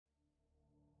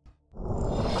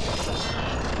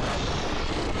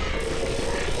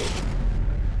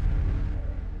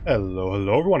Hello,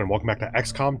 hello everyone, and welcome back to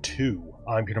XCOM 2.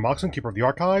 I'm Peter Moxilin, Keeper of the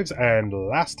Archives, and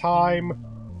last time,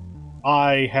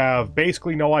 I have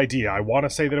basically no idea. I want to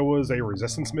say that it was a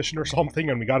resistance mission or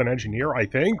something, and we got an engineer, I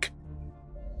think?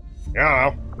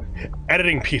 Yeah,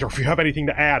 editing, Peter, if you have anything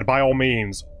to add, by all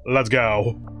means, let's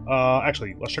go.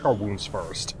 Actually, let's check our wounds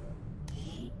first.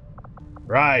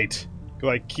 Right, because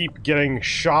I keep getting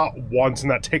shot once,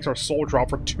 and that takes our soldier out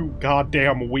for 2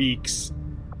 goddamn weeks.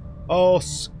 Oh,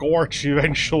 Scorch,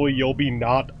 eventually you'll be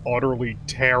not utterly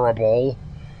terrible.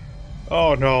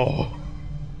 Oh no.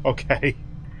 Okay.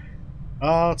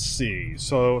 Let's see.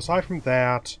 So, aside from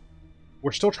that,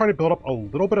 we're still trying to build up a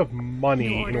little bit of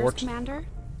money in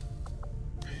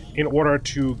order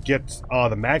to get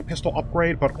the mag pistol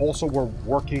upgrade, but also we're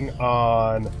working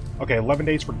on, 11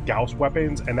 days for Gauss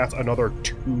weapons, and that's another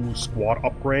 2 squad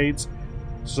upgrades.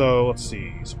 So, let's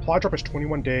see. Supply drop is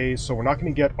 21 days, so we're not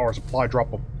going to get our supply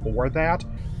drop before that.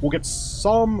 We'll get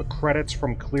some credits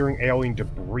from clearing alien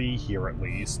debris here, at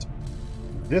least.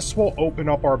 This will open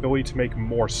up our ability to make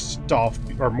more stuff,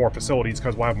 or more facilities,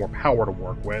 because we'll have more power to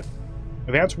work with.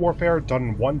 Advanced Warfare done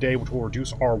in 1 day, which will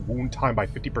reduce our wound time by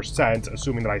 50%,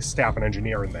 assuming that I staff an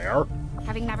engineer in there.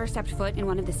 Having never stepped foot in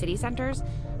one of the city centers,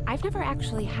 I've never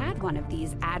actually had one of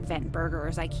these Advent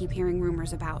burgers I keep hearing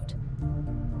rumors about.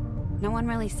 No one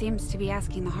really seems to be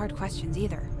asking the hard questions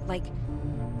either. Like,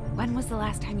 when was the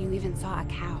last time you even saw a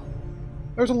cow?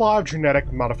 There's a lot of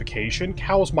genetic modification.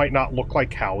 Cows might not look like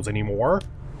cows anymore.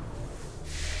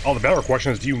 Oh, the better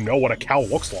question is, do you know what a cow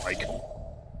looks like?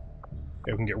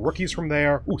 Okay, we can get rookies from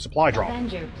there. Ooh, supply drop.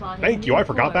 Thank you, I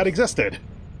forgot that existed.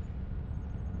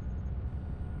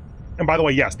 And by the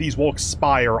way, yes, these will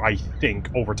expire, I think,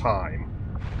 over time.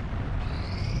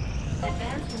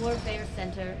 Advanced Warfare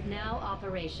Center now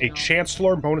operational. A chance to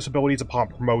learn bonus abilities upon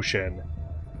promotion.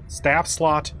 Staff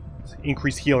slot,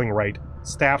 increased healing rate.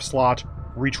 Staff slot,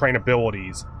 retrain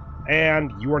abilities.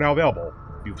 And you are now available.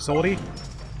 View facility.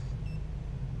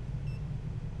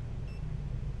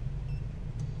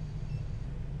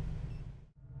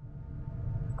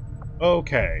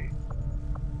 Okay.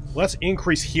 Let's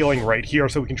increase healing rate here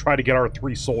so we can try to get our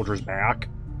 3 soldiers back.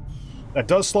 That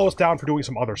does slow us down for doing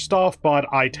some other stuff, but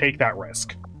I take that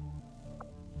risk.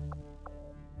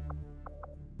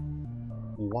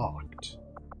 Locked.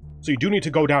 So you do need to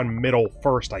go down middle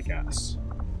first, I guess.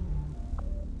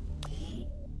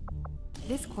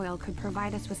 This coil could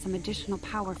provide us with some additional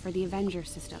power for the Avenger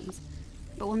systems,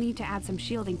 but we'll need to add some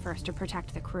shielding first to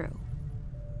protect the crew.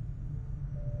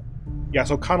 Yeah,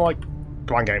 so kind of like...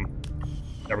 Come on, game.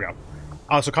 There we go.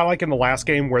 So kind of like in the last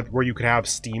game where you could have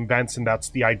steam vents, and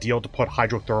that's the ideal to put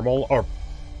hydrothermal, or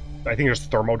I think there's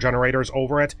thermal generators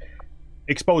over it.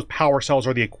 Exposed power cells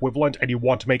are the equivalent, and you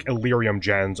want to make Illyrium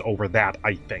gens over that,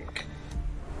 I think.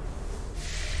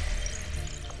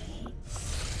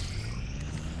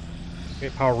 Okay,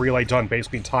 power relay done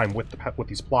basically in time with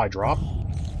the supply drop.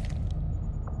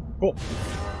 Cool.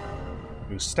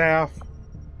 New staff.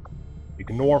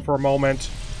 Ignore for a moment.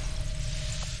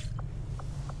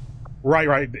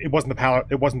 Right. It wasn't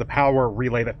the power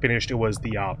relay that finished, it was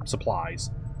the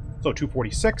supplies. So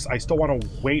 246. I still want to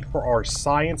wait for our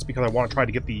science because I want to try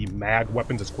to get the mag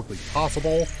weapons as quickly as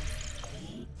possible.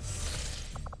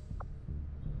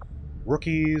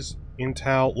 Rookies,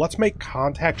 intel. Let's make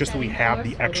contact just so we have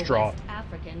the extra.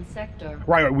 African sector.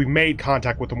 Right, we've made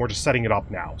contact with them. We're just setting it up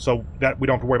now, so that we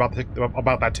don't have to worry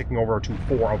about that ticking over to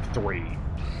 4 of 3.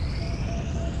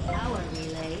 Power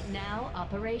relay now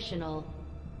operational.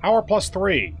 Power plus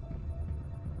 3.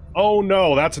 Oh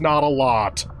no, that's not a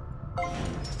lot.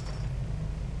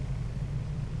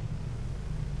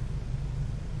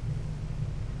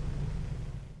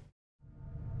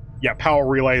 Yeah, power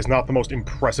relay is not the most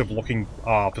impressive looking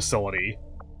facility.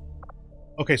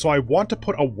 Okay, so I want to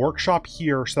put a workshop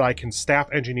here so that I can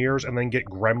staff engineers and then get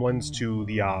gremlins to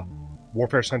the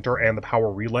Warfare Center and the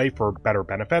power relay for better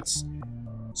benefits.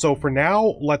 So for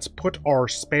now, let's put our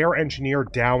spare engineer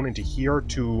down into here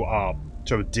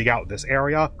to dig out this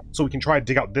area, so we can try to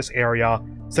dig out this area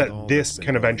so that this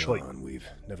can eventually... We've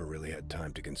never really had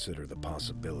time to consider the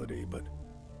possibility, but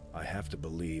I have to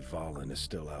believe Valen is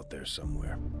still out there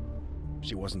somewhere.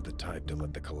 She wasn't the type to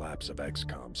let the collapse of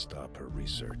XCOM stop her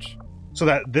research. So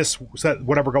that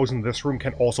whatever goes in this room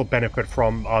can also benefit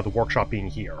from the workshop being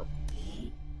here.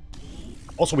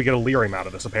 Also, we get Illyrium out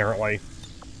of this, apparently.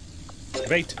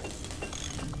 Excavate.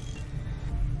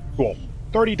 Cool.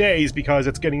 30 days because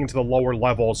it's getting into the lower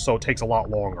levels, so it takes a lot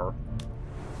longer.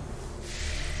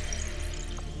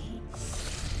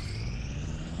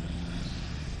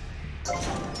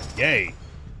 Yay.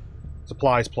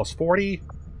 Supplies plus 40.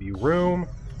 View room.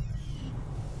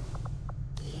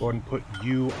 Go ahead and put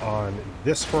you on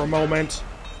this for a moment.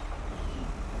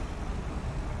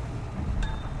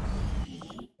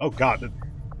 Oh god,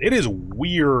 it is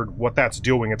weird what that's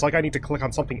doing. It's like I need to click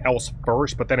on something else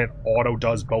first, but then it auto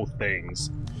does both things.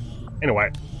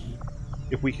 Anyway,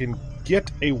 if we can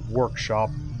get a workshop...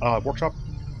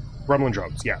 Gremlin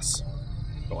drones, yes.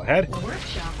 Go ahead.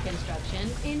 Workshop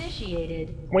construction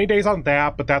initiated. 20 days on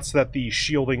that, but that's that the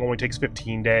shielding only takes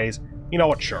 15 days. You know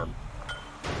what, sure.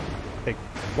 Take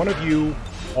one of you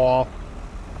off.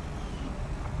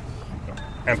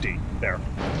 Empty. There.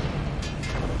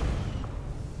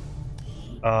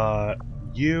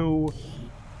 You...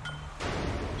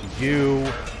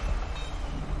 You...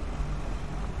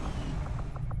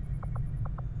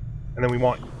 And then we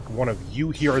want one of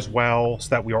you here as well, so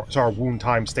that so our wound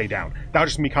times stay down. That'll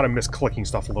just me kind of misclicking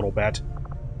stuff a little bit.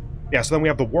 Yeah, so then we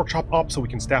have the workshop up, so we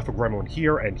can staff a gremlin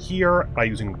here and here by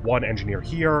using one engineer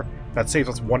here. That saves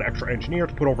us one extra engineer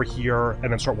to put over here,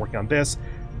 and then start working on this,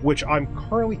 which I'm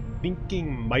currently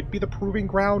thinking might be the proving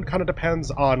ground. Kind of depends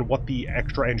on what the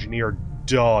extra engineer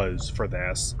does for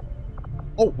this.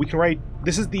 Oh, we can write...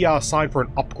 This is the sign for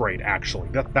an upgrade, actually.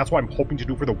 That's what I'm hoping to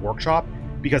do for the workshop,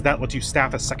 because that lets you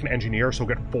staff a second engineer, so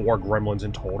get 4 gremlins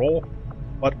in total.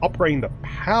 But upgrading the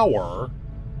power...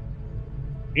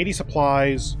 80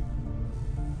 supplies...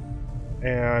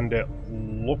 And it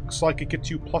looks like it gets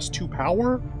you +2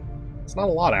 power? It's not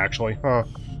a lot, actually, huh?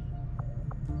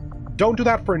 Don't do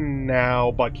that for now,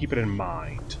 but keep it in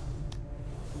mind.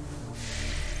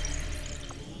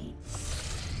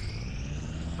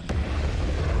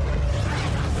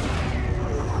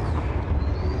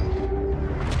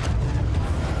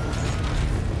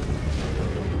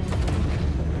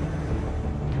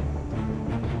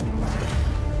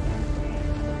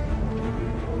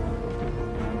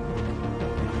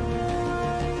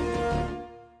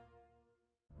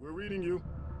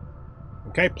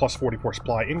 Okay, plus 44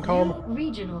 supply income. New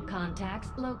regional contacts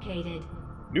located.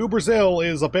 New Brazil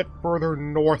is a bit further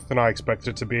north than I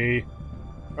expected it to be.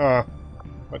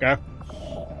 Okay.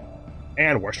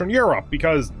 And Western Europe,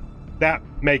 because that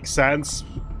makes sense.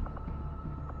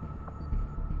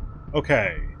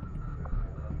 Okay.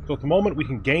 So at the moment we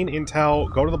can gain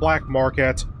intel, go to the black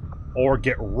market, or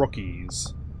get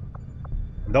rookies.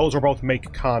 And those are both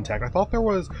make contact. I thought there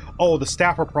was... Oh, the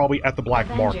staff are probably at the black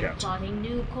market. Plotting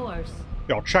new course.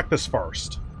 Yeah, I'll check this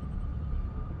first.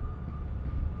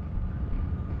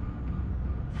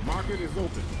 Market is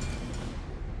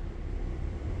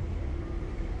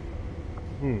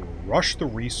open. Rush the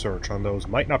research on those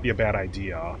might not be a bad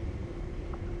idea.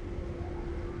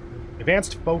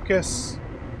 Advanced focus.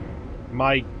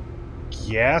 My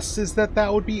guess is that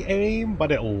that would be aim,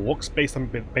 but it looks based on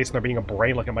there being a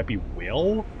brain like it might be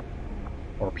will.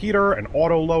 Or Peter, an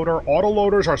autoloader.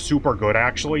 Autoloaders are super good,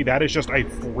 actually. That is just a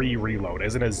free reload,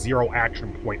 isn't a 0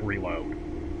 action point reload.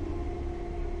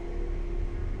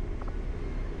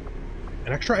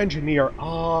 An extra engineer,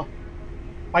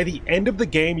 by the end of the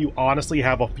game, you honestly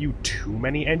have a few too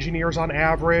many engineers on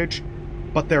average,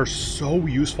 but they're so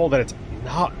useful that it's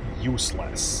not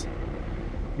useless.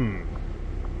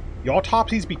 The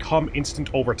autopsies become instant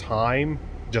over time,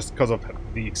 just because of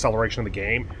the acceleration of the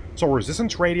game, so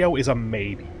resistance radio is a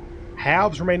maybe.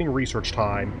 Halves remaining research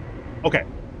time. Okay,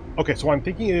 so what I'm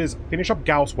thinking is finish up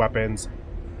Gauss weapons,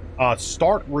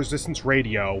 start resistance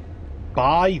radio,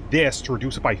 buy this to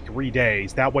reduce it by 3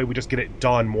 days, that way we just get it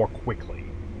done more quickly.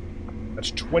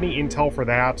 That's 20 intel for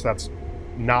that, so that's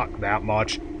not that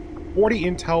much. 40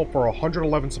 intel for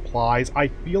 111 supplies. I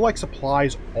feel like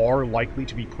supplies are likely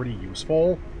to be pretty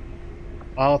useful.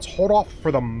 Let's hold off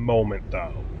for the moment,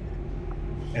 though.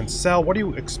 And sell. What do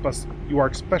you expect? You are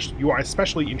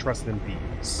especially interested in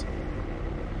these.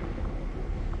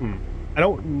 I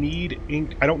don't need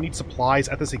ink. I don't need supplies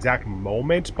at this exact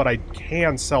moment, but I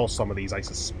can sell some of these, I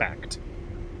suspect.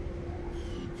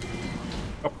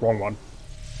 Oh, wrong one.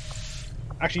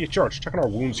 Actually, sure. Let's check on our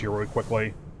wounds here really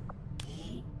quickly.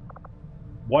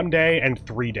 1 day and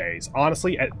 3 days.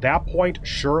 Honestly, at that point,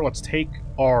 sure, let's take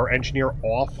our engineer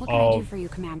off What can I do for you,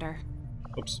 Commander?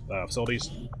 Oops, facilities.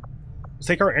 Let's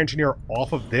take our engineer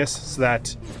off of this so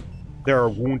that their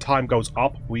wound time goes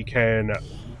up. We can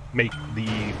make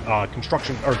the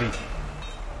construction, or the...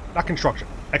 Not construction.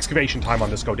 Excavation time on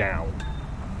this go down.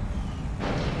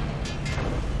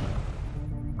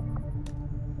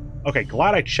 Okay,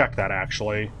 glad I checked that,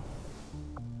 actually.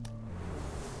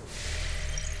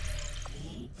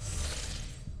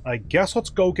 I guess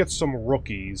let's go get some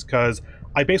rookies, because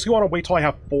I basically want to wait till I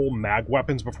have full mag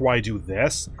weapons before I do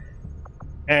this.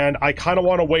 And I kind of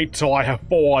want to wait till I have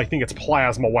full, I think it's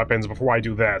plasma weapons before I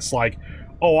do this. Like,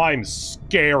 oh, I'm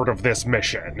scared of this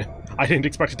mission. I didn't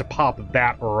expect it to pop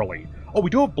that early. Oh, we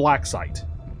do have Black Sight.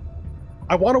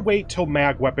 I want to wait till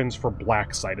mag weapons for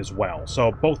Black Sight as well.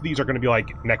 So both of these are going to be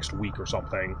like next week or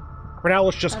something. For now,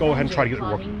 let's just go ahead and try to get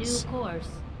rookies. New course.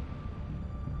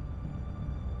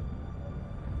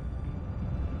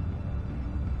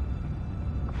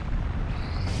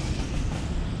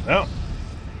 Well,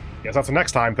 guess that's a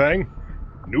next time thing.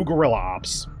 New Guerrilla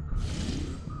Ops.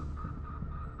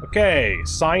 Okay,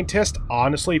 Scientist,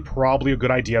 honestly, probably a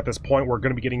good idea at this point. We're going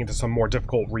to be getting into some more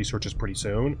difficult researches pretty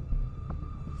soon.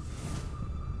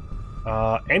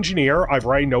 Engineer, I've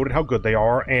already noted how good they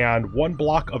are, and 1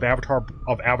 block of Avatar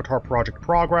Project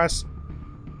Progress.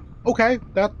 Okay,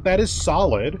 that is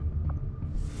solid.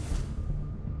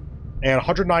 And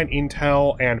 109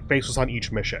 intel and faceless on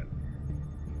each mission.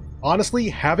 Honestly,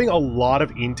 having a lot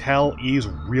of intel is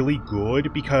really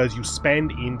good because you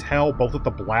spend intel both at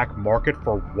the black market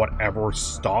for whatever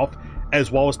stuff,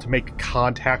 as well as to make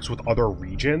contacts with other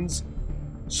regions.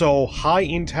 So high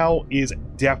intel is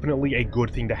definitely a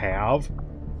good thing to have.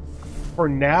 For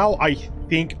now, I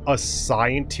think a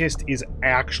Scientist is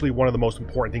actually one of the most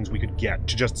important things we could get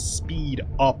to just speed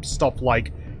up stuff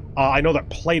like... I know that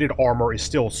plated armor is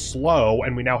still slow,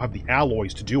 and we now have the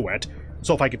alloys to do it.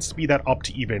 So if I could speed that up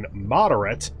to even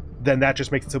moderate, then that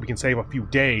just makes it so we can save a few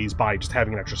days by just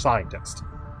having an extra Scientist.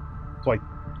 So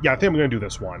yeah, I think I'm going to do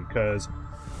this one, because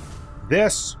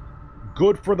this,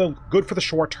 good for the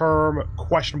short term,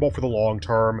 questionable for the long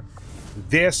term.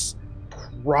 This,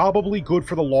 probably good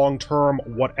for the long term,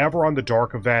 whatever on the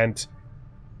Dark event,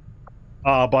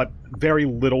 but very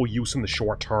little use in the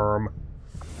short term.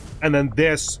 And then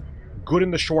this, good in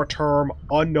the short term,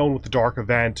 unknown with the Dark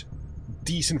event,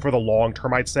 decent for the long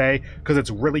term, I'd say, because it's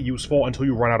really useful until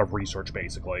you run out of research,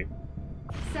 basically.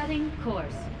 Setting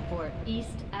course for East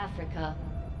Africa.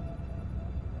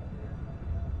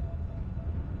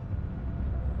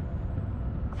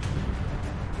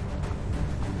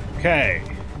 Okay.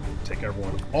 Take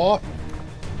everyone off.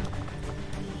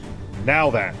 Now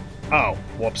then. Oh,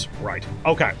 whoops, right.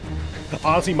 Okay.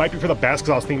 Honestly, might be for the best,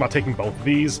 because I was thinking about taking both of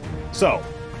these. So,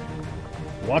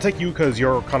 I want to take you because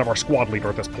you're kind of our squad leader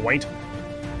at this point.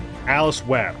 Alice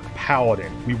Webb,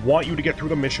 Paladin. We want you to get through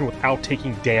the mission without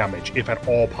taking damage, if at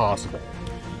all possible.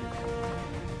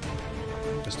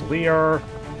 Pistolier,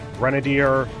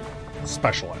 Grenadier,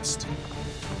 Specialist.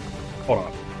 Hold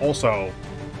on. Also,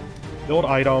 build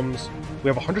items. We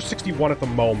have 161 at the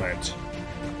moment.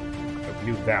 I've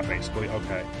used that, basically.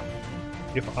 Okay.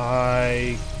 If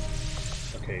I...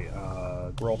 Okay,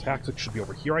 Guerrilla Tactics should be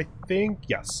over here, I think?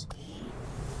 Yes.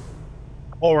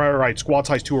 Oh, right. Squad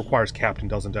size 2 requires captain,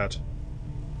 doesn't it?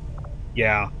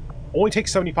 Yeah. Only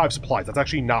takes 75 supplies. That's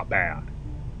actually not bad.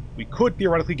 We could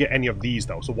theoretically get any of these,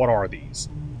 though. So what are these?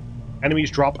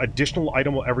 Enemies drop additional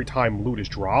item every time loot is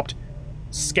dropped.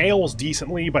 Scales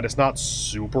decently, but it's not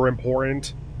super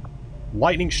important.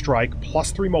 Lightning Strike,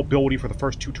 +3 mobility for the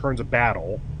first 2 turns of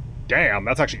battle. Damn,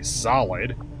 that's actually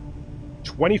solid.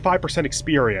 25%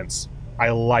 experience. I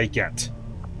like it.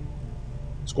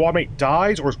 Squadmate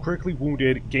dies or is critically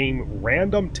wounded, gain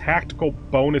random tactical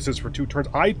bonuses for 2 turns.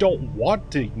 I don't want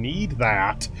to need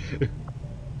that.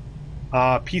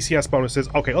 PCS bonuses.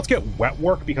 Okay, let's get wet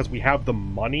work because we have the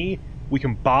money. We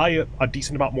can buy a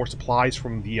decent amount more supplies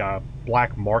from the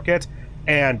black market,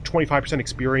 and 25%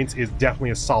 experience is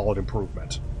definitely a solid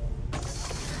improvement.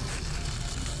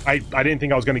 I didn't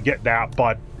think I was going to get that,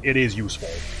 but it is useful.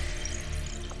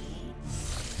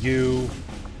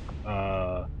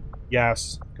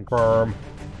 Yes, confirm.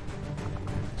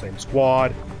 Same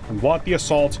squad. We want the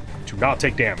assault to not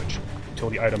take damage.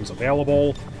 Utility items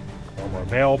available. Armor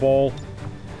available.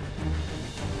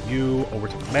 You over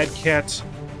to the med kit.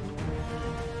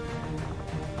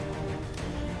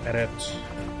 Edit.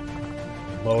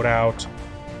 Loadout.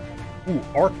 Ooh,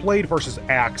 Arc Blade versus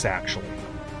Axe, actually.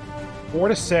 4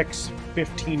 to 6,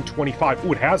 15, 25.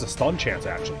 Ooh, it has a stun chance,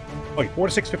 actually. Okay, 4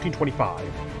 to 6, 15, 25.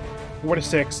 4 to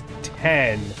 6,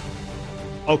 10.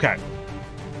 Okay.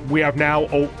 We have now...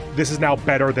 Oh, this is now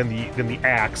better than the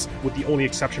Axe, with the only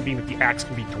exception being that the Axe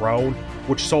can be thrown,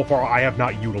 which so far I have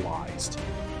not utilized.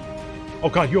 Oh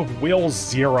god, you have Will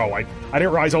 0. I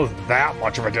didn't realize it was that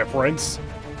much of a difference.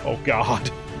 Oh god.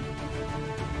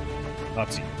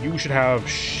 Let's see. You should have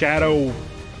Shadow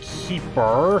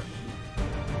Keeper.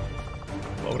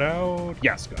 Loadout?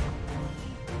 Yes, go.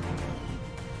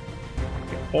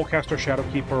 Okay, Fullcaster, Shadow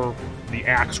Keeper. The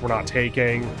Axe we're not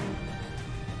taking.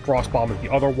 Frostbomb is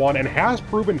the other one, and has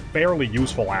proven fairly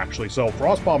useful, actually. So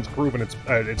Frostbomb's proven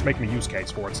it's making a use case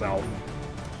for itself.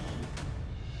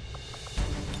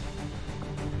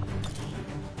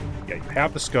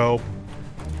 have the scope.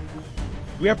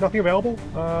 Do we have nothing available?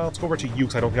 Let's go over to you,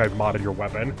 because I don't think I've modded your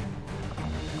weapon.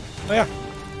 Oh yeah.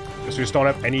 Guess we just don't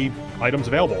have any items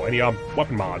available, any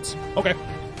weapon mods. Okay.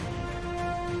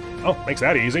 Oh, makes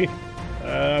that easy.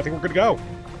 I think we're good to go.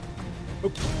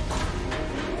 Oop.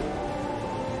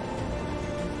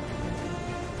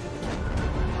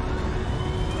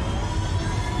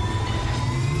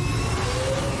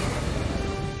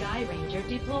 Sky Ranger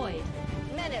deployed.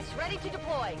 Menace, ready to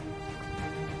deploy.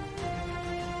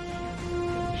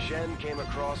 Shen came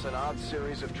across an odd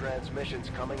series of transmissions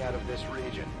coming out of this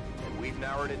region, and we've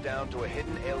narrowed it down to a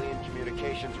hidden alien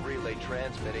communications relay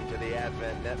transmitting to the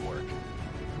Advent network.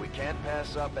 We can't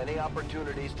pass up any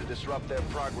opportunities to disrupt their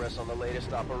progress on the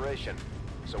latest operation,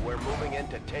 so we're moving in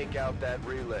to take out that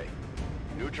relay.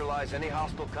 Neutralize any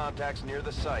hostile contacts near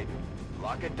the site,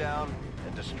 lock it down,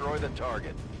 and destroy the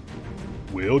target.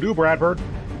 Will do, Bradford.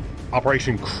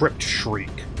 Operation Crypt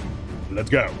Shriek. Let's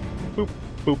go. Boop,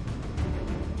 boop.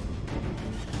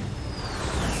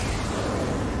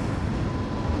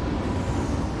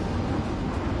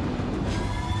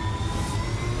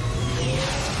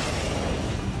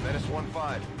 Menace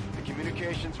 1-5, the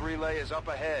communications relay is up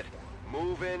ahead.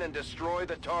 Move in and destroy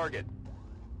the target.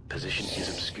 Position is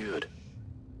obscured.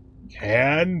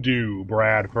 Can do,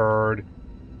 Bradford.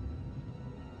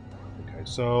 Okay,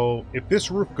 so if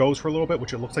this roof goes for a little bit,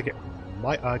 which it looks like it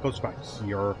might, goes back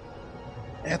here.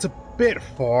 That's a bit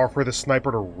far for the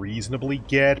sniper to reasonably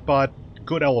get, but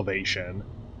good elevation.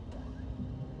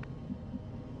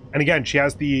 And again, she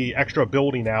has the extra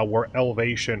ability now where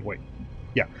elevation... Wait.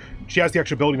 Yeah. She has the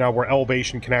extra ability now where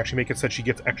elevation can actually make it so that she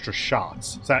gets extra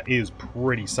shots. So that is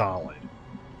pretty solid.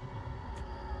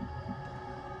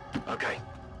 Okay.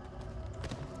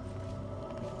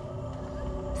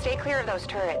 Stay clear of those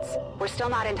turrets. We're still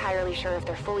not entirely sure if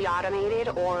they're fully automated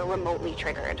or remotely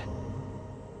triggered.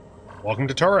 Welcome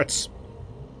to turrets.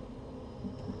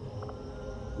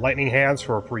 Lightning Hands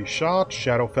for a free shot.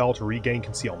 Shadowfell to regain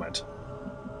concealment.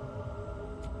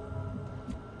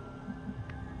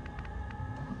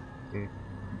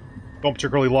 Don't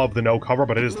particularly love the no cover,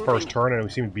 but it is the first turn, and we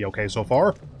seem to be okay so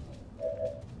far.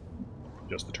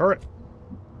 Just the turret.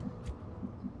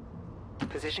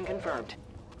 Position confirmed.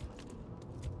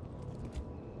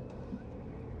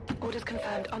 Orders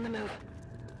confirmed. On the move.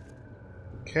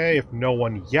 Okay, if no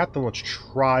one yet, then let's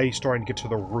try starting to get to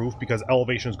the roof, because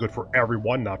elevation is good for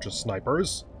everyone, not just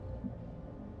snipers.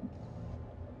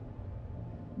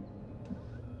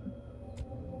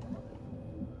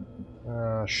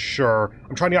 Sure.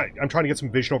 I'm trying to get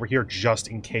some vision over here just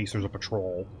in case there's a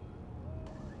patrol.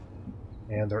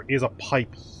 And there is a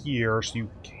pipe here, so you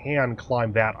can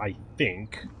climb that, I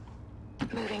think.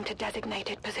 Moving to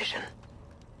designated position.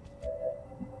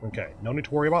 Okay, no need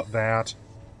to worry about that.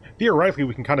 Theoretically,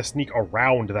 we can kind of sneak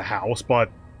around the house, but...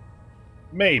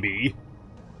 maybe.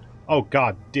 Oh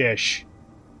god, Dish.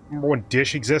 Remember when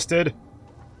Dish existed?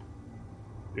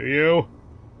 Do you?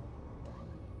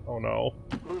 Oh no.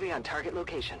 Moving on target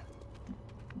location.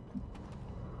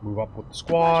 Move up with the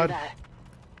squad. Roger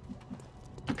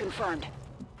that. Confirmed.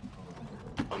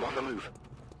 I'm on the move.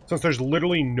 Since there's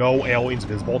literally no aliens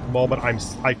visible at the moment,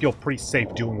 I feel pretty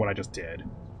safe doing what I just did.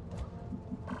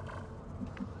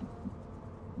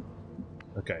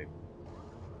 Okay.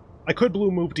 I could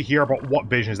blue move to here, but what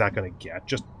vision is that going to get?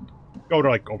 Just go to,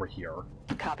 like, over here.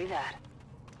 Copy that.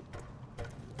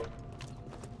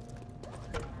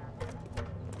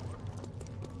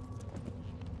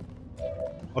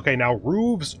 Okay, now,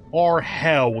 roofs are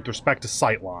hell with respect to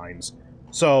sight lines.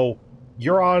 So,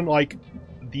 you're on, like,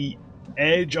 the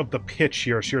edge of the pitch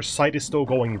here, so your sight is still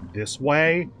going this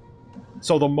way.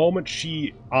 So the moment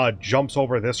she jumps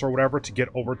over this or whatever to get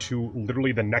over to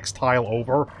literally the next tile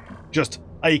over, just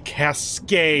a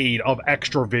cascade of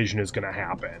extra vision is going to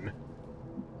happen.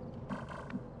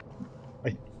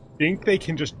 I think they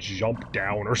can just jump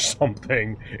down or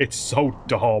something. It's so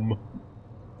dumb.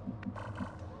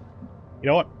 You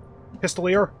know what?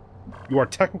 Pistolier, you are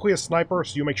technically a sniper,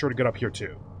 so you make sure to get up here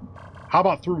too. How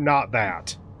about through not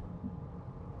that?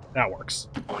 That works.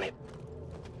 On it.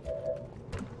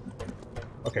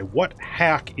 Okay, what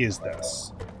hack is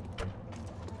this?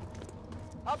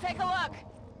 I'll take a look.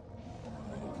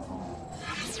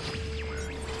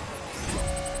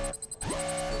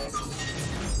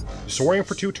 Disorient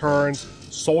for 2 turns.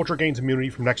 Soldier gains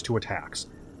immunity from next 2 attacks.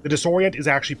 The disorient is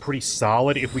actually pretty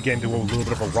solid if we get into a little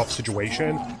bit of a rough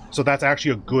situation, so that's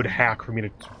actually a good hack for me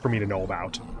to know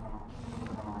about.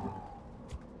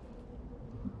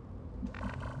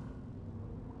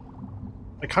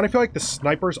 I kind of feel like the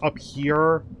snipers up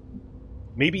here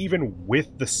maybe even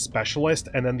with the specialist,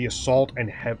 and then the assault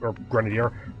and or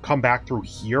grenadier come back through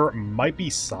here, might be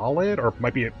solid, or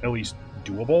might be at least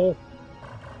doable.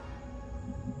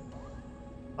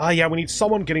 Yeah, we need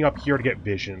someone getting up here to get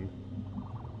vision.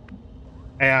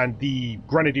 And the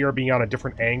grenadier being on a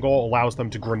different angle allows them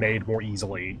to grenade more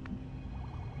easily.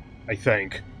 I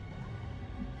think.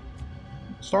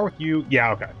 Start with you.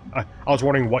 Yeah, okay. I was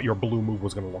wondering what your blue move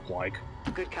was going to look like.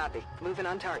 Good copy. Moving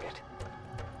on target.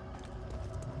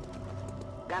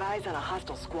 Got eyes on a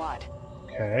hostile squad.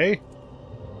 Okay.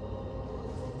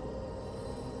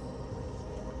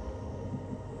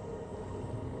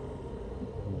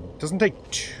 Doesn't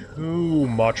take too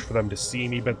much for them to see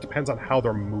me, but it depends on how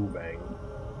they're moving.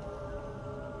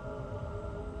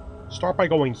 Start by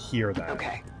going here, then.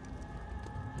 Okay.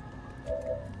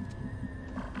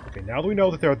 Okay, now that we know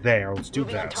that they're there, let's do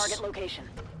Moving on this. target location.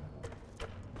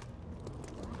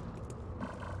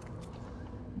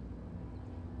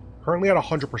 Currently at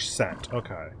 100%.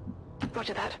 Okay.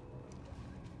 Roger that.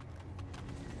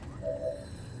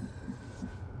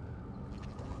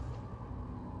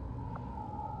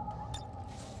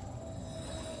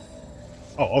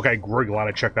 Oh, okay, great. Glad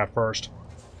I checked that first.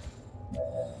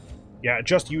 Yeah,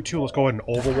 just you two. Let's go ahead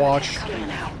and Overwatch. Scan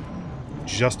out.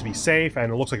 Just to be safe,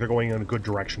 and it looks like they're going in a good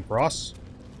direction for us.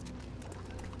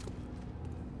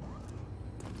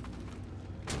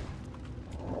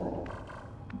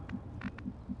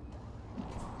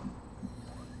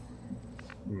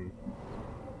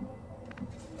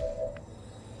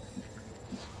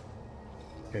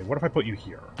 Okay, what if I put you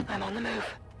here? I'm on the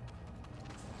move.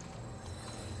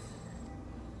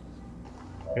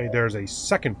 Okay, there's a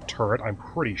second turret, I'm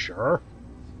pretty sure.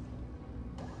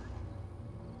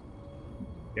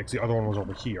 Yeah, 'cause the other one was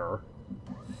over here.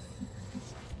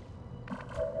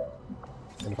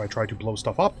 And if I try to blow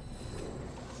stuff up...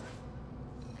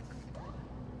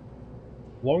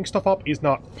 Blowing stuff up is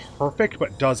not perfect,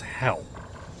 but does help.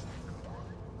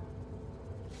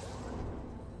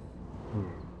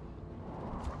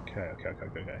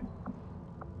 Okay.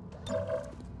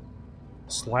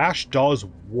 Slash does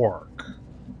work.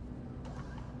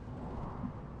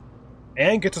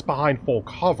 And gets us behind full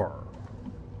cover.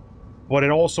 But it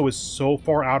also is so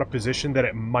far out of position that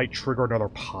it might trigger another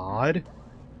pod.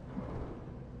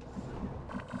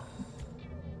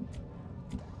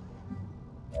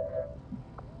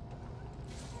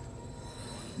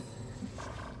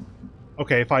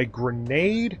 Okay, if I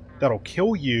grenade, that'll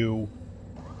kill you,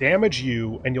 damage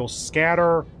you, and you'll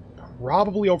scatter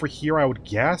probably over here, I would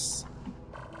guess.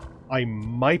 I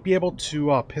might be able to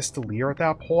Pistolier at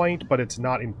that point, but it's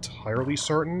not entirely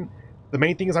certain. The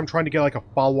main thing is I'm trying to get like a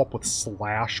follow-up with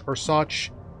Slash or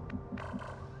such.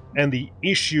 And the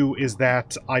issue is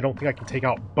that I don't think I can take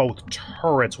out both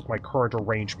turrets with my current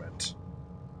arrangement.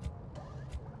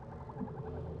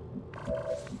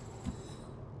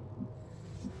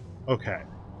 Okay.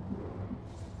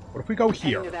 What if we go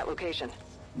here? Heading to that location.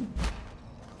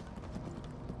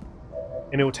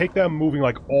 And it would take them moving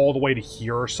like all the way to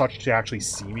here or such to actually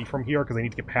see me from here, because they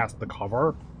need to get past the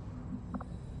cover.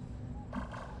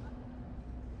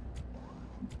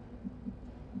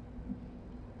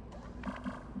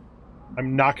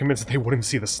 I'm not convinced that they wouldn't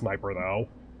see the sniper, though.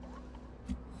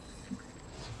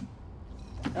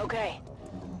 Okay.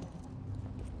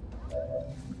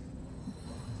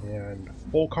 And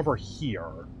full cover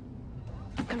here.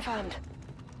 Confirmed.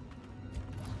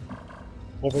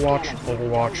 Overwatch, Scanning.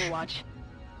 Overwatch. Overwatch.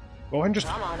 Go ahead and just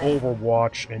I'm on it.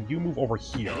 Overwatch, and you move over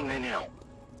here. Heading there now.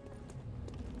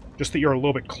 Just that you're a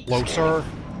little bit closer.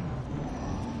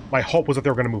 My hope was that they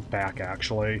were going to move back,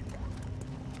 actually.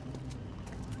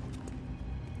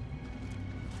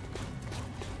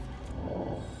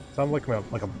 Sound like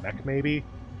a mech, maybe?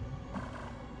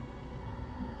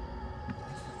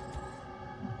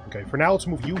 Okay, for now, let's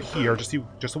move you here, just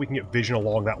so we can get vision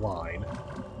along that line.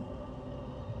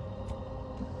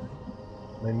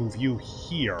 And then move you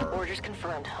here. Orders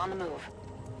confirmed. On the move.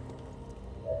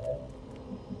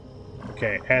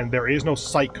 Okay, and there is no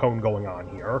sight cone going on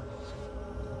here.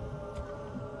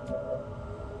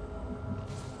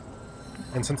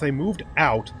 And since they moved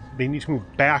out, they need to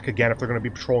move back again if they're going to be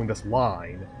patrolling this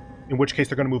line. In which case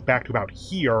they're going to move back to about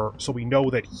here, so we know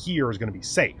that here is going to be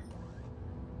safe.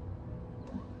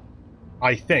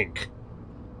 I think.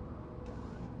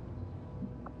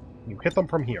 You hit them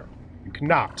from here. You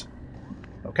cannot.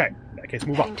 Okay, in that case,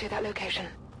 move Heading up. to that location.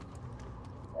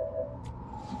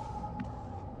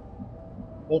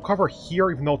 We'll cover here,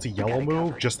 even though it's a yellow Got it move,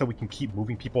 covered. just so we can keep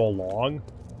moving people along.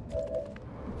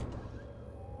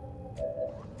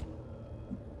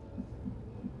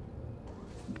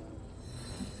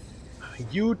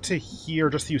 you to here,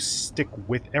 just so you stick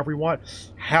with everyone.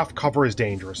 Half cover is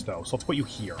dangerous, though, so let's put you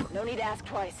here. No need to ask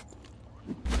twice.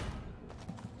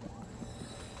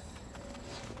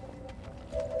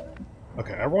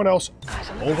 Okay, everyone else,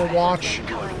 Overwatch,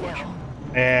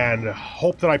 and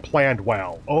hope that I planned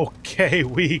well. Okay,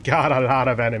 we got a lot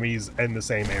of enemies in the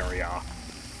same area.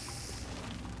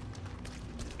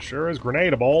 Sure is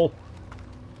grenadeable.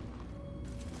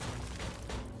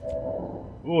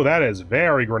 Ooh, that is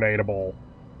very grenadeable.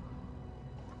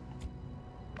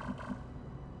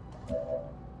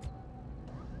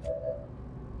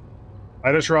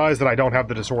 I just realized that I don't have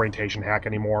the disorientation hack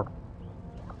anymore.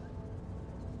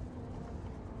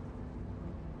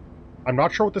 I'm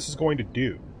not sure what this is going to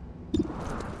do.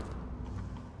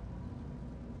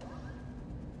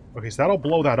 Okay, so that'll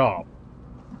blow that up.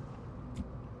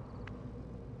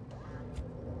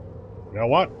 You know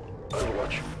what?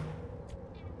 Overwatch.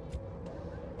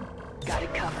 Got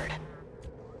it covered.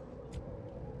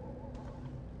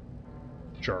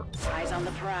 Sure. Eyes on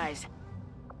the prize.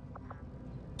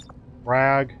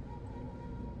 Frag.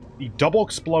 The double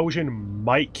explosion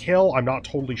might kill, I'm not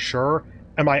totally sure.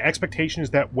 And my expectation is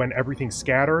that when everything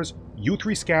scatters, you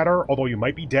 3 scatter, although you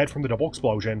might be dead from the double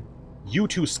explosion. You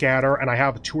 2 scatter, and I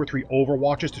have 2 or 3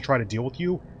 overwatches to try to deal with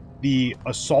you. The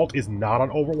assault is not on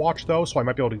Overwatch, though, so I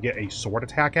might be able to get a sword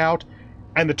attack out.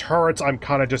 And the turrets, I'm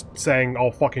kind of just saying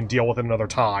I'll fucking deal with it another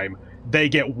time. They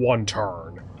get 1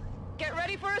 turn. Get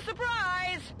ready for a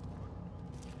surprise!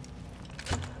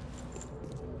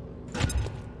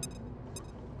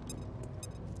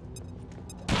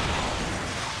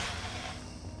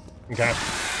 Okay.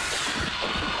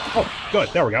 Oh, good.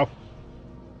 There we go.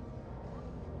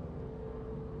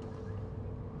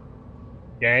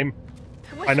 Game.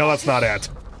 I know that's not it.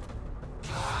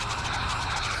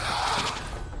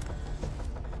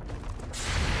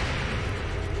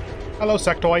 Hello,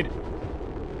 sectoid.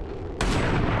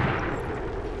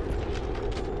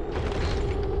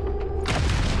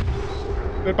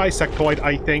 Goodbye, sectoid,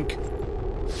 I think.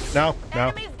 No? No?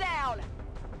 Enemies down!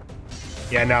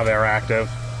 Yeah, now they're active.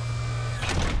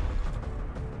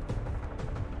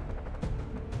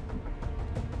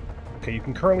 Okay, you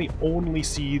can currently only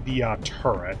see the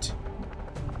turret.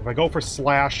 If I go for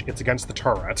slash, it's against the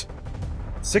turret.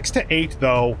 6 to 8,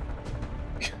 though.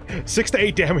 6 to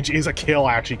 8 damage is a kill,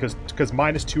 actually, because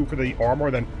 -2 for the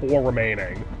armor, then 4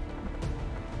 remaining.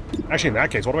 Actually, in that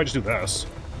case, why don't I just do this?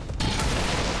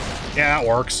 Yeah, that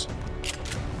works.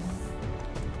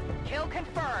 Kill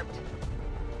confirmed.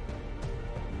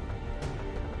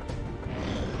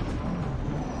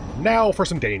 Now for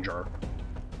some danger.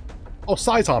 Oh,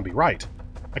 Psy Zombie, right.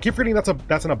 I keep forgetting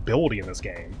that's an ability in this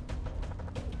game.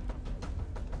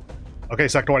 Okay,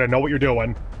 Sectoid, I know what you're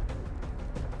doing.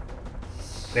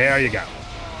 There you go.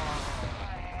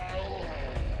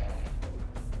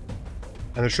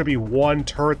 And there should be 1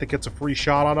 turret that gets a free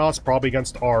shot on us, probably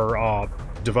against our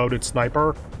devoted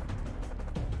sniper.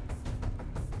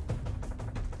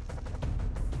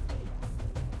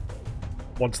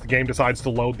 Once the game decides to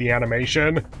load the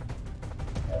animation.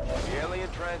 The alien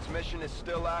transmission is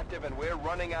still active and we're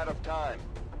running out of time.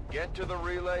 Get to the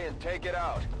relay and take it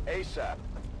out, ASAP.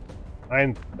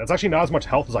 And that's actually not as much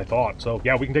health as I thought, so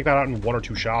yeah, we can take that out in 1 or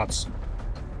 2 shots.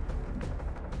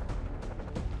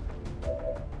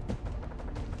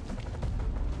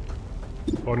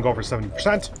 Go ahead and go for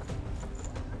 70%.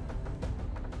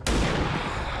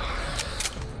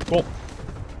 Cool.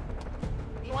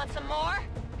 You want some more?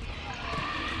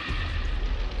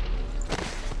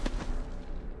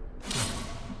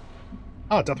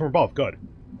 Ah, death from above, good.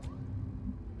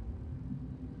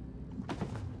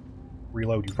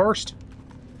 Reload you first.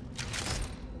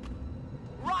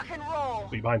 Rock and roll.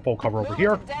 Be behind full cover over Move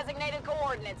here. to designated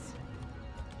coordinates.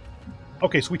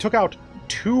 Okay, so we took out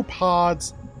 2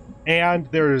 pods, and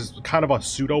there's kind of a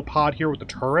pseudopod here with the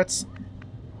turrets.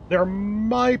 There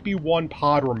might be 1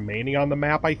 pod remaining on the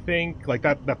map, I think. Like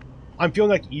that I'm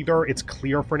feeling like either it's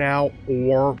clear for now,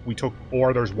 or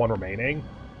there's 1 remaining.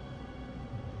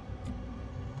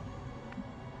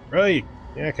 Really?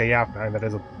 Yeah, okay, yeah, that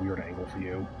is a weird angle for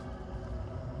you.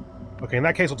 Okay, in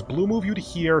that case, let's blue move you to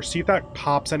here, see if that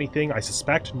pops anything. I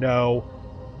suspect no.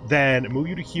 Then move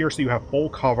you to here so you have full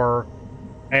cover.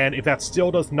 And if that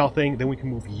still does nothing, then we can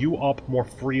move you up more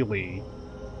freely.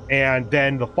 And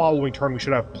then the following turn, we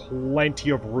should have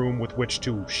plenty of room with which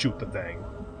to shoot the thing.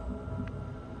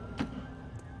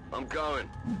 I'm going.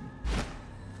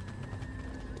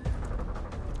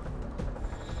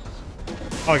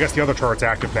 Oh, I guess the other turret's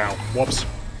active now. Whoops.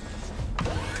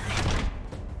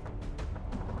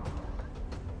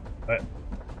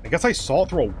 I guess I saw it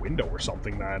through a window or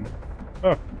something then.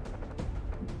 Huh.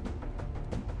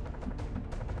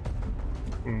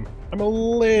 I'm a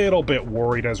little bit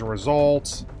worried as a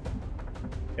result.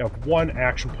 You have one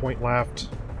action point left.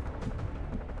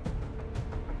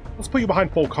 Let's put you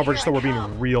behind full cover just so we're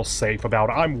being real safe about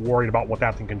it. I'm worried about what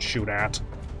that thing can shoot at.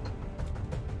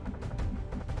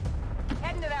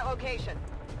 Heading to that location.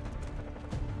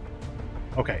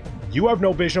 Okay, you have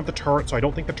no vision of the turret, so I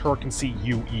don't think the turret can see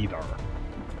you either.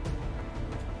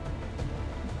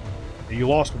 You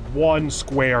lost one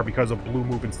square because of blue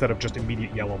move instead of just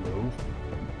immediate yellow move.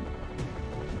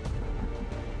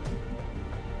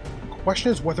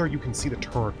 Question is whether you can see the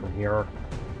turret from here.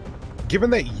 Given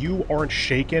that you aren't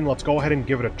shaken, let's go ahead and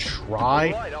give it a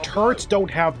try. Right, Turrets don't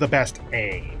have the best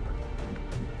aim.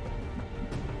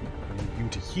 You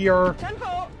to here.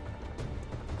 10-4.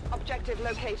 Objective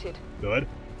located. Good.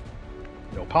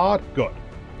 No pod. Good.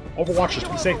 Overwatch, just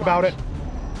to be safe about it.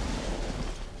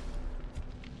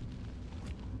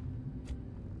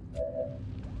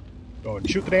 Go and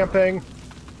shoot the damn thing.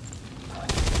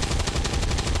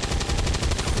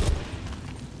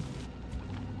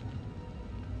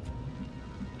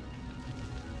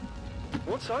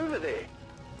 What's over there?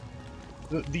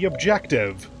 The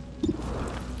objective.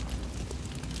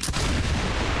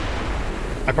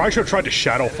 I probably should have tried to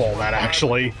Shadowfall that,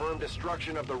 actually. Confirmed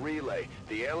destruction of the relay.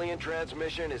 The alien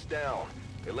transmission is down.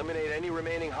 Eliminate any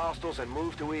remaining hostiles and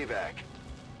move to evac.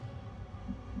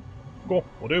 Cool,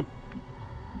 will do.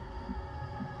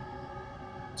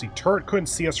 See, turret couldn't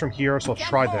see us from here, so let's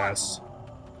try this.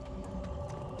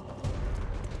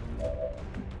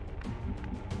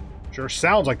 Sure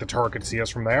sounds like the turret could see us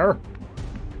from there.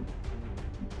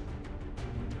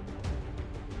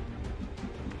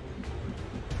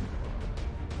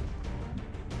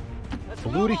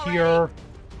 Blue to here.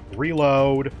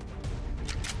 Reload.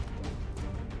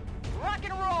 Rock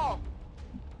and roll.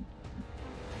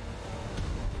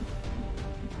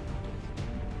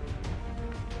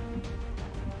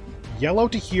 Yellow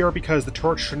to here because the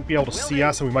turret shouldn't be able to see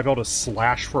us and we might be able to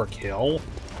slash for a kill.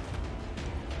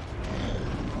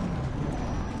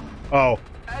 Oh.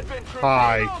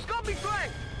 Hi.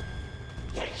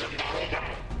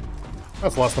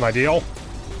 That's less than ideal.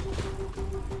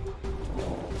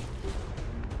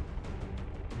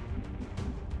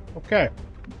 Okay.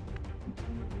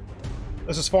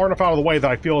 This is far enough out of the way that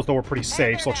I feel as though we're pretty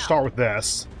safe, so let's start with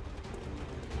this.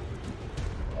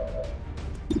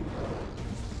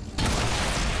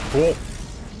 Cool.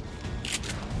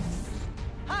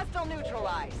 Hostile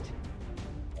neutralized.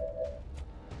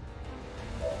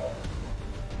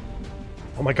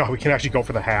 Oh my god, we can actually go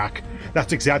for the hack.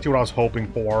 That's exactly what I was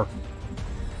hoping for.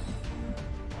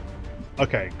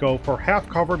 Okay, go for half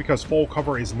cover because full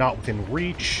cover is not within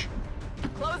reach.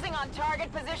 Closing on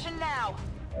target position now.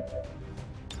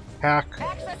 Hack.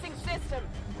 Accessing system.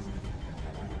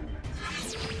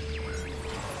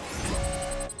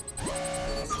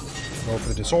 Go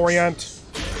for the disorient.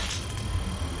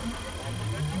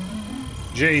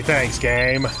 Gee, thanks,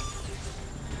 game.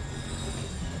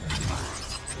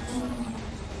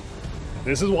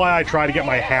 This is why I try to get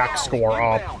my hack score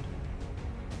up.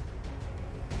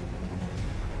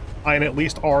 And at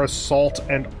least our assault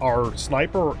and our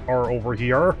sniper are over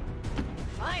here.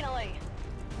 Finally.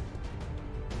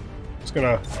 Just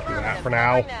gonna do that for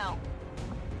now.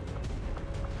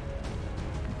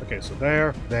 Okay, so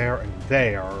there, there, and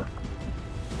there.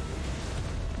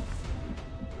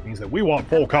 Means that we want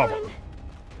full cover.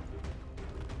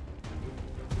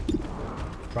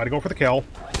 Try to go for the kill.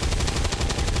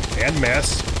 And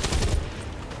miss.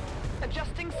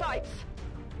 Adjusting sights.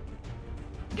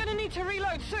 Gonna need to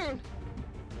reload soon.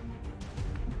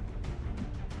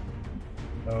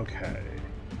 Okay.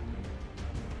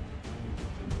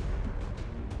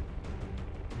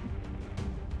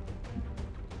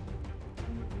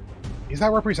 Is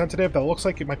that representative? That looks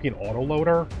like it might be an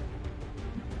autoloader.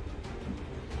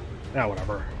 Ah,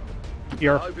 whatever.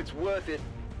 Here. I hope it's worth it.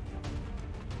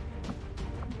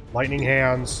 Lightning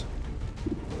hands.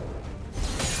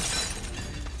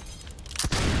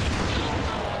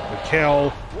 Good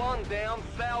kill. One down,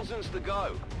 thousands to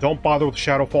go. Don't bother with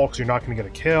Shadowfall because you're not going to get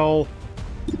a kill.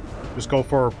 Just go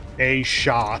for a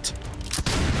shot.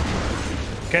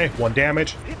 Okay, 1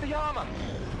 damage. Hit the armor.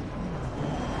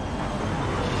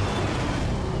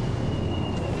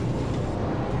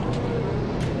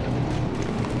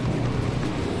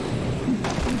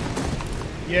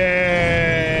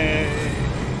 Yay!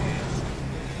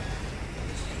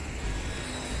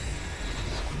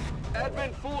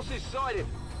 Advent forces sighted.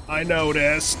 I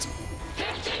noticed.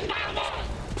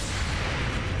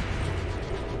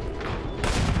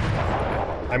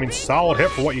 I mean, solid hit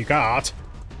for what you got.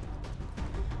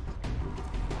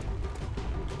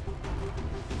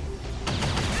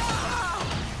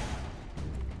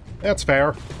 That's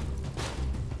fair.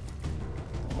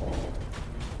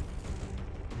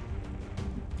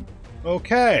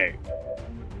 Okay.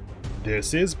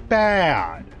 This is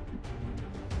bad.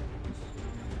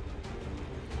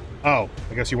 Oh,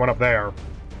 I guess you went up there.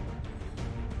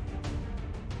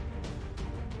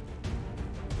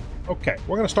 Okay,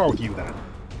 we're gonna start with you then.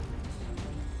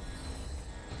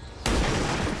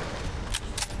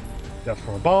 Death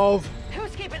from above.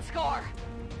 Who's keeping score?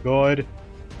 Good.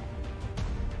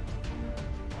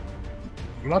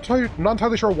 I'm not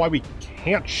entirely sure why we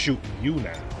can't shoot you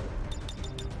now.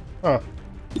 Huh.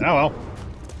 Oh well.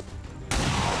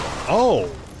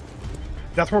 Oh!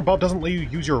 Death from above doesn't let you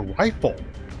use your rifle.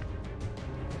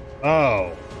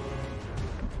 Oh.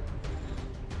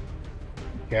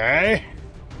 Okay.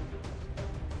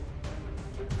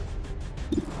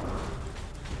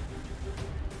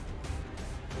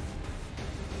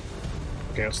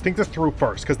 Okay, let's think this through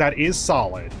first, because that is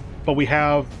solid. But we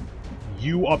have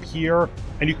you up here,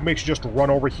 and you can make sure just run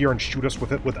over here and shoot us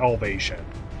with it with elevation.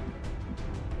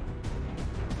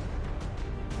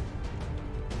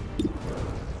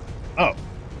 Oh.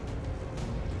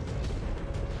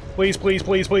 Please, please,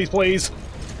 please, please, please.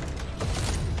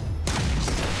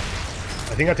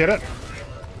 I think I did it.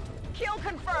 Kill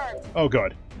confirmed. Oh,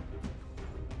 good.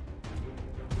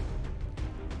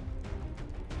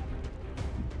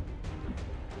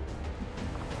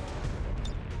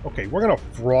 Okay, we're gonna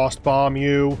frost bomb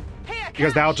you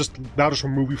because that'll just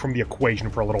remove you from the equation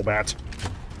for a little bit.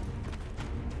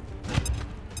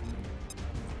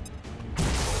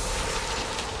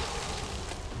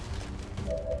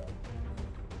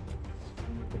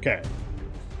 Okay,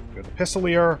 we got the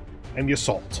Pistolier and the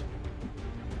Assault.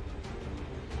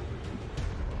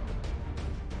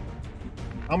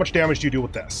 How much damage do you do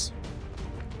with this?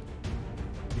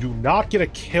 You do not get a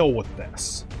kill with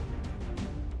this.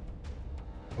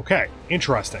 Okay,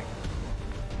 interesting.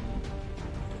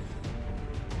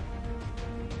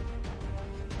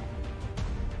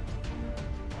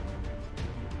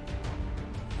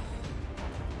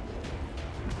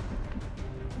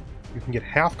 You can get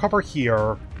half cover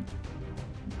here.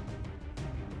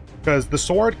 Because the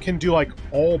sword can do, like,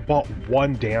 all but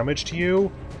 1 damage to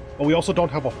you, but we also don't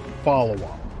have a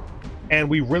follow-up. And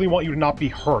we really want you to not be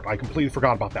hurt. I completely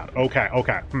forgot about that. Okay,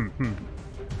 okay.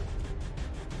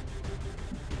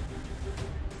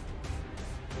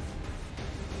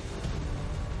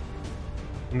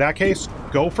 In that case,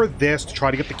 go for this to try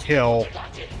to get the kill.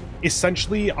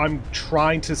 Essentially, I'm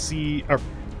trying to see...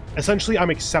 essentially, I'm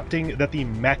accepting that the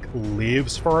mech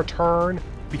lives for a turn,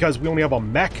 because we only have a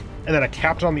mech and then a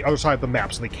captain on the other side of the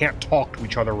map, so they can't talk to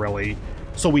each other, really.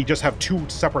 So we just have 2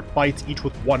 separate fights, each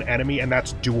with 1 enemy, and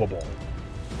that's doable.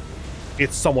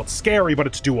 It's somewhat scary, but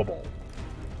it's doable.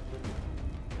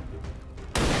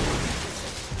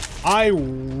 I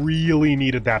really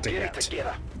needed that to hit.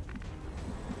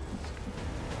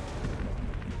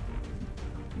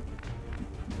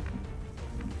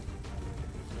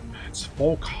 It's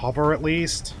full cover, at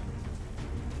least.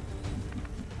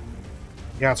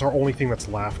 Yeah, it's our only thing that's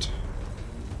left.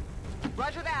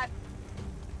 Roger that.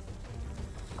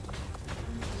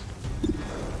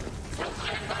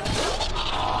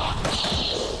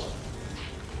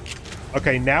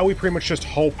 Okay, now we pretty much just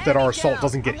hope that our assault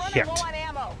doesn't get hit.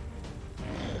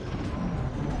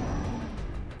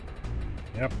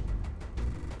 Yep.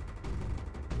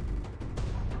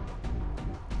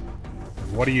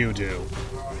 What do you do?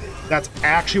 That's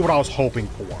actually what I was hoping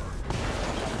for.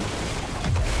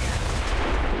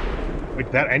 Wait,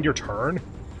 did that end your turn?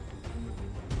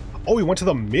 Oh, we went to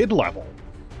the mid-level.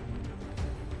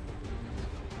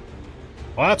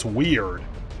 Well, that's weird.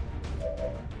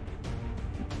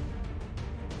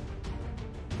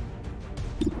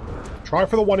 Try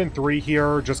for the 1 in 3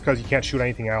 here, just because you can't shoot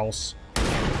anything else.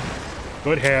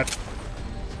 Good hit.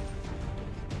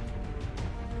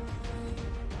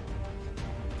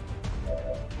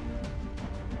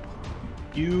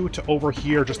 You to over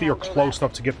here, just that you're close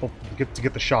enough to get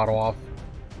the shot off.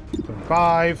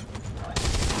 5.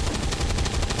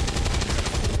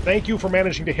 Thank you for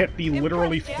managing to hit the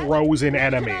literally frozen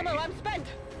enemy.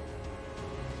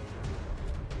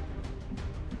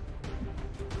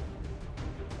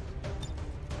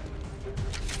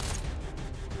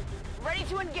 Ready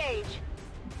to engage.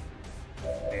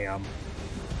 Damn.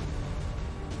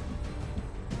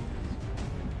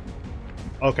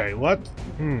 Okay, let's...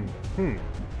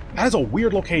 That is a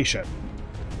weird location.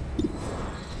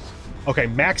 Okay,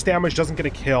 max damage doesn't get a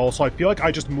kill, so I feel like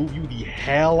I just move you the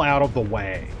hell out of the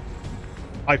way.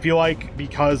 I feel like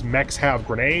because mechs have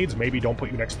grenades, maybe don't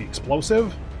put you next to the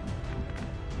explosive.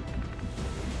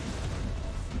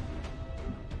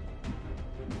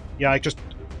 Yeah, I just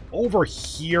over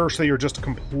here so you're just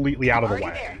completely out of the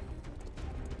Already way. there.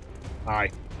 Hi.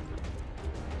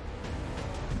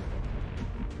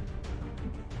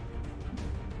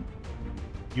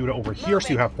 You to over here so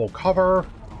you have full cover.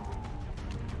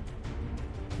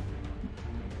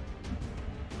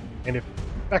 And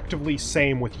effectively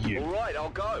same with you. All right, I'll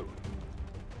go.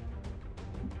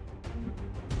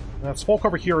 That's full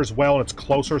cover here as well, and it's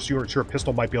closer, so your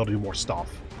pistol might be able to do more stuff.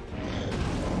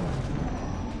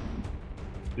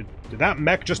 Did that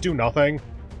mech just do nothing?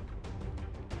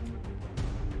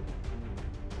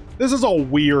 This is a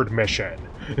weird mission.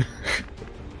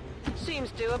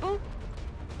 Seems doable.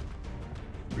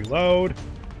 Reload.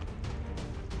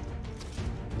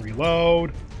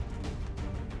 Reload.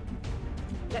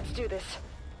 Let's do this.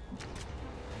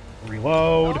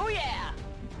 Reload. Oh yeah!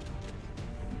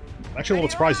 Actually, a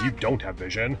little surprised you don't have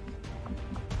vision.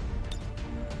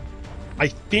 I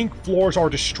think floors are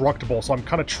destructible, so I'm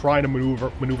kind of trying to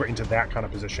maneuver into that kind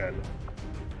of position.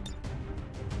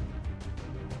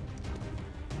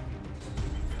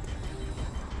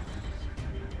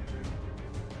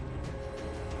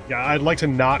 Yeah, I'd like to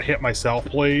not hit myself,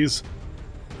 please.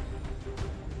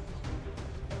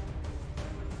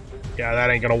 Yeah, that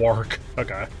ain't gonna work.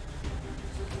 Okay.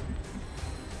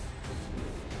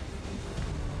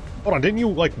 Hold on, didn't you,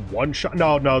 like, one-shot?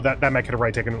 No, that mech could have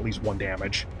already taken at least 1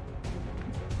 damage.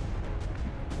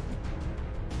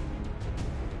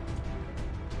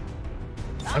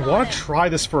 I want to try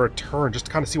this for a turn, just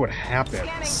to kind of see what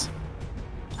happens.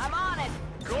 I'm on it.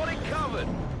 Got it covered.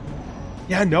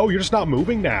 Yeah, no, you're just not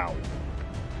moving now.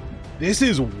 This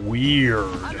is weird.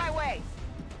 On my way.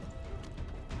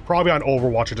 Probably on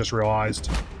Overwatch, I just realized.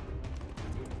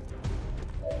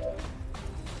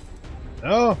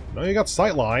 Oh, no, you got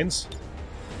sight lines.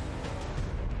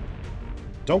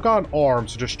 Don't got an arm,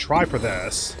 so just try for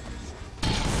this.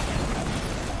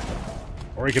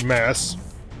 Or you can miss.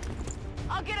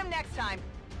 I'll get him next time.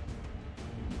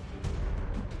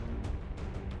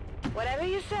 Whatever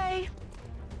you say.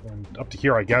 And up to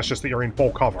here, I guess, just that you're in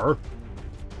full cover.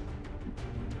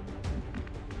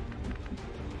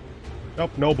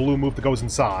 Nope, no blue move that goes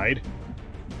inside.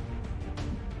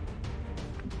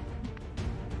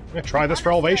 I'm gonna try this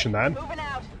for elevation, then. Moving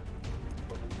out.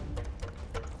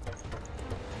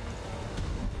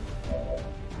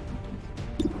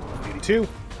 82.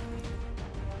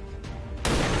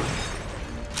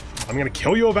 I'm gonna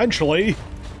kill you eventually.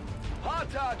 Hard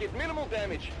target, minimal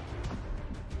damage.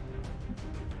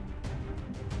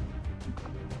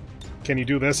 Can you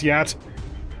do this yet?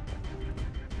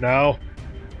 No?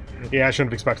 Yeah, I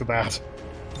shouldn't have expected that.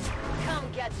 Come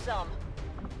get some.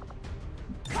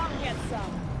 Come get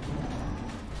some.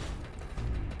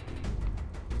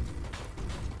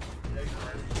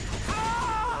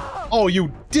 Oh,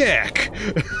 you dick!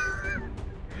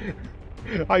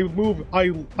 I'm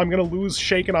gonna lose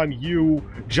shaken on you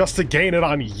just to gain it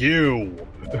on you.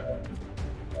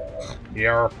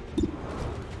 Here.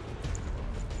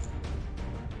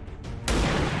 I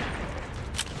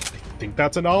think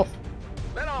that's enough.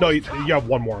 No, you have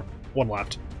one more. One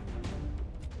left.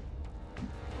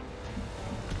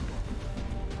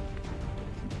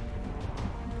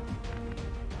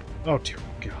 Oh, dear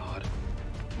God.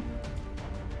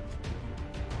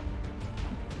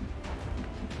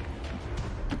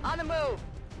 On the move.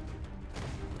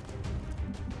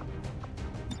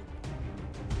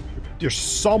 You're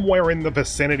somewhere in the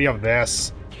vicinity of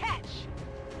this. Catch.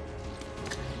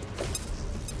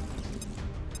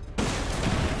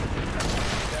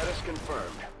 Status confirmed.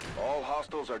 All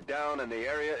hostiles are down and the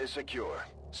area is secure.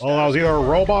 Well, that was either a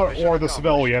robot Mission or the accomplished.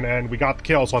 civilian, and we got the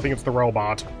kill, so I think it's the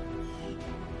robot.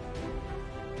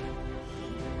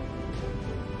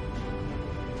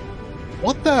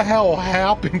 What the hell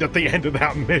happened at the end of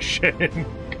that mission?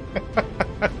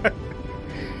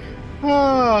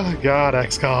 Oh, God,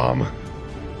 XCOM.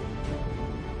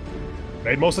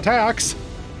 Made most attacks.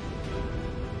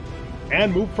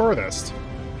 And moved furthest.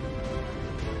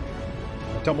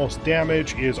 Dealt most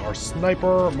damage is our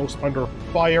sniper. Most under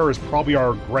fire is probably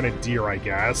our grenadier, I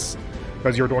guess.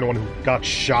 Because you're the only one who got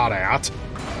shot at.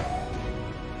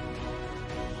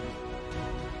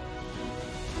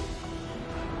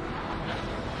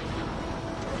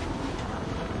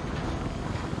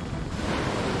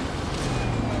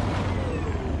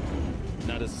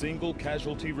 Not a single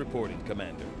casualty reported,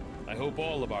 Commander. I hope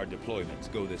all of our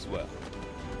deployments go this well.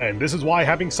 And this is why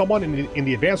having someone in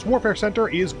the Advanced Warfare Center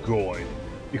is good.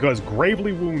 Because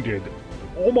gravely wounded,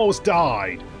 almost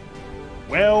died,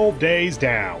 12 days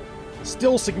down.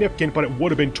 Still significant, but it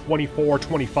would have been 24,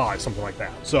 25, something like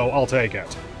that. So I'll take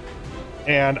it.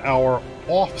 And our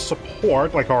off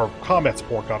support, like our combat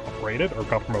support, got upgraded, or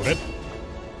got promoted.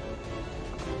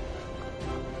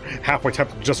 halfway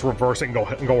tempted to just reverse it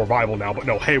and go revival now, but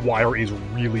no, Haywire is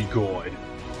really good.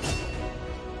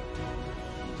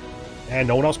 And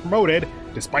no one else promoted,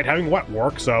 despite having wet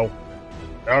work, so...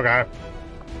 Okay.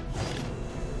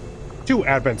 2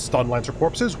 Advent Stun Lancer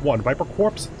corpses, 1 Viper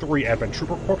corpse, 3 Advent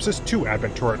Trooper corpses, 2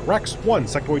 Advent Turret Rex, 1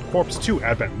 Sectoid corpse, 2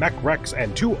 Advent Mech Rex,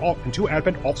 and 2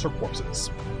 Advent Officer corpses.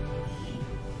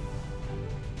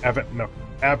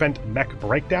 Advent Mech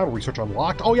Breakdown, research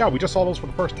unlocked. Oh yeah, we just saw those for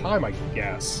the first time, I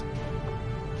guess.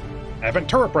 Advent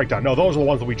Turret Breakdown. No, those are the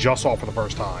ones that we just saw for the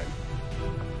first time.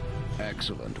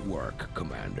 Excellent work,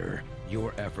 Commander.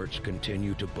 Your efforts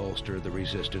continue to bolster the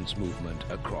Resistance movement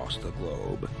across the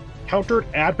globe. Countered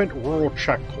Advent rural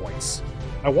checkpoints.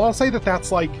 I want to say that that's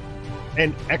like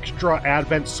an extra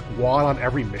Advent squad on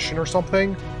every mission or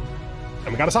something.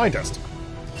 And we got a scientist.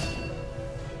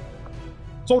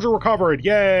 Soldier recovered,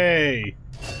 yay!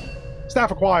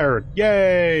 Staff acquired,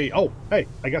 yay! Oh, hey,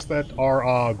 I guess that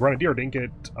our Grenadier didn't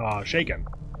get shaken.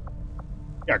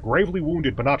 Yeah, gravely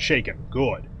wounded but not shaken,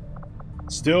 good.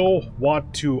 Still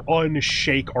want to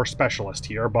unshake our specialist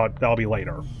here, but that'll be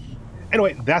later.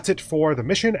 Anyway, that's it for the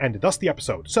mission and thus the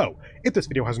episode. So, if this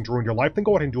video hasn't ruined your life, then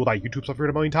go ahead and do that YouTube stuff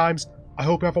a million times. I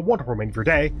hope you have a wonderful remainder of your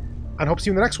day, and hope to see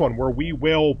you in the next one, where we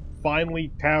will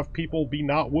finally have people be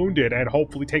not wounded and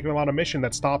hopefully take them on a mission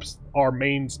that stops our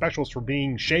main specialist from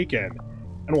being shaken.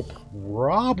 And we'll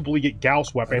probably get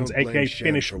Gauss weapons, aka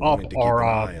finish up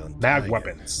our mag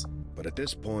weapons. But at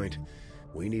this point,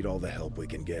 we need all the help we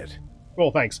can get.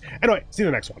 Well, thanks. Anyway, see you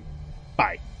in the next one.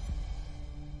 Bye.